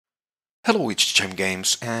Hello, it's Gem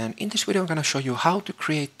Games, and in this video I'm gonna show you how to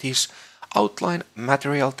create this outline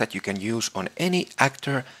material that you can use on any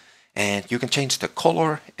actor, and you can change the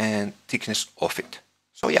color and thickness of it.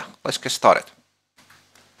 So yeah, let's get started.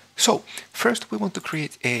 So first we want to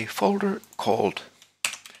create a folder called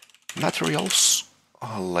materials.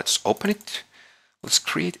 Let's open it. Let's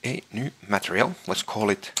create a new material. Let's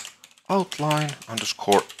call it outline_mat.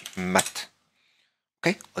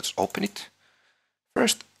 Okay, let's open it.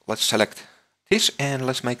 First, let's select this and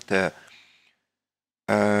let's make the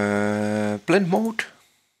blend mode,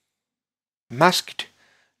 masked,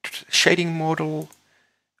 shading model,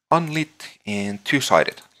 unlit, and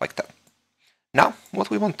two-sided, like that. Now, what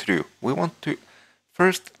we want to do, we want to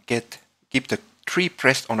first keep the 3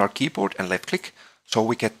 pressed on our keyboard and left click, so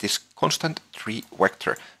we get this constant 3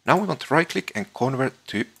 vector. Now we want to right click and convert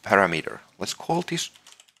to parameter. Let's call this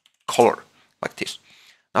color, like this.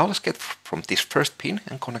 Now let's get from this first pin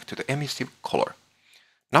and connect to the emissive color.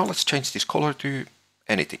 Now let's change this color to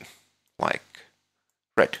anything, like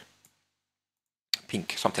red,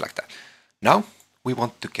 pink, something like that. Now we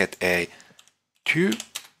want to get a two-sided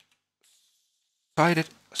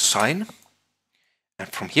sign, and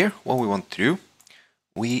from here what we want to do,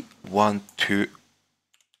 we want to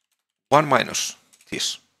 1 minus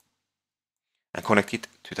this and connect it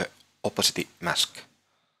to the opacity mask,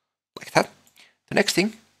 like that. The next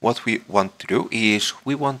thing, what we want to do is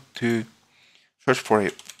we want to search for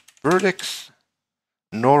a vertex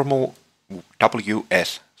normal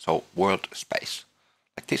WS, so world space,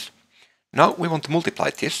 like this. Now we want to multiply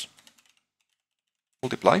this,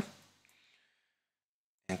 and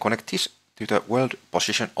connect this to the world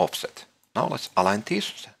position offset. Now let's align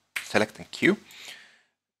this, select and Q,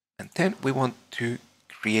 and then we want to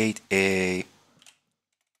create a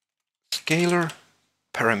scalar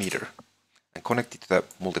parameter and connect it to the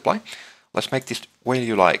multiply. Let's make this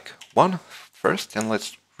value like 1 first, and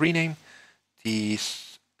let's rename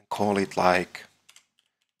this and call it like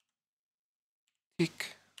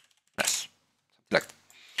thickness, something like that.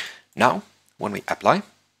 Now, when we apply,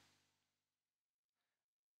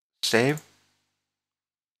 save,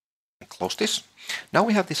 and close this, now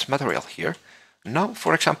we have this material here. Now,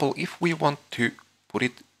 for example, if we want to put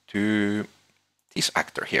it to this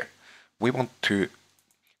actor here, we want to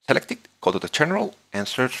select it, go to the general, and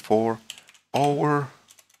search for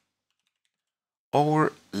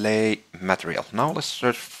overlay material. Now let's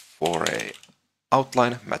search for a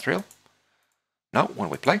outline material. Now when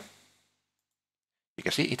we play, you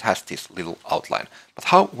can see it has this little outline. But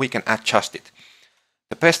how we can adjust it?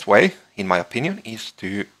 The best way, in my opinion, is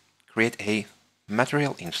to create a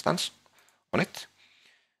material instance on it.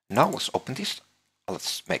 Now let's open this.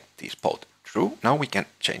 Let's make this both true. Now we can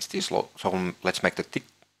change this. So let's make the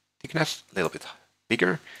thickness a little bit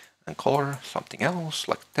bigger and color something else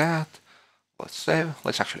like that. Let's save.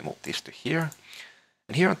 Let's actually move this to here.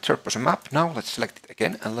 And here on third person map, now let's select it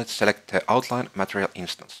again and let's select the outline material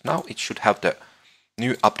instance. Now it should have the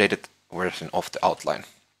new updated version of the outline.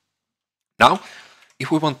 Now,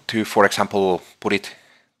 if we want to, for example, put it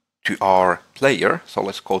to our player, so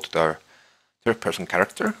let's go to the third person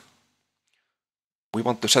character. We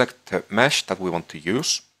want to select the mesh that we want to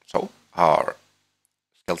use, so our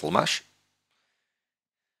skeletal mesh.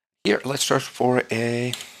 Here, let's search for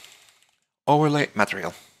a overlay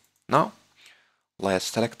material. Now, let's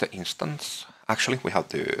select the instance. Actually, we have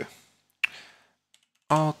the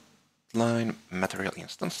outline material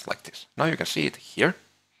instance like this. Now you can see it here.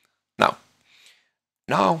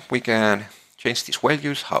 Now we can change these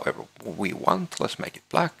values however we want. Let's make it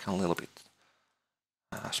black and a little bit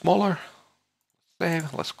smaller.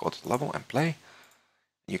 Save. Let's go to the level and play.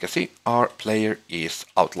 You can see our player is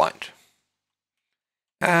outlined.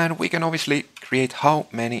 And we can obviously create how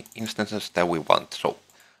many instances that we want. So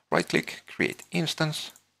right click, create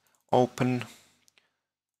instance, open,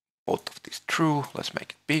 both of these true. Let's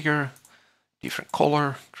make it bigger, different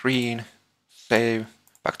color, green, save,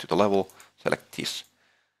 back to the level, select this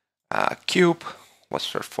cube. Let's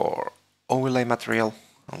search for overlay material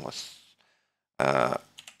and let's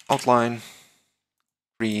outline,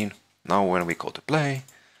 green. Now when we go to play,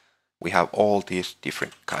 we have all these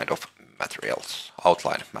different kind of materials,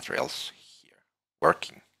 outline materials here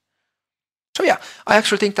working. So yeah, I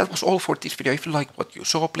actually think that was all for this video. If you liked what you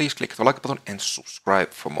saw, please click the like button and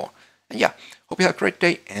subscribe for more. And yeah, hope you have a great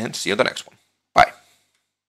day and see you on the next one.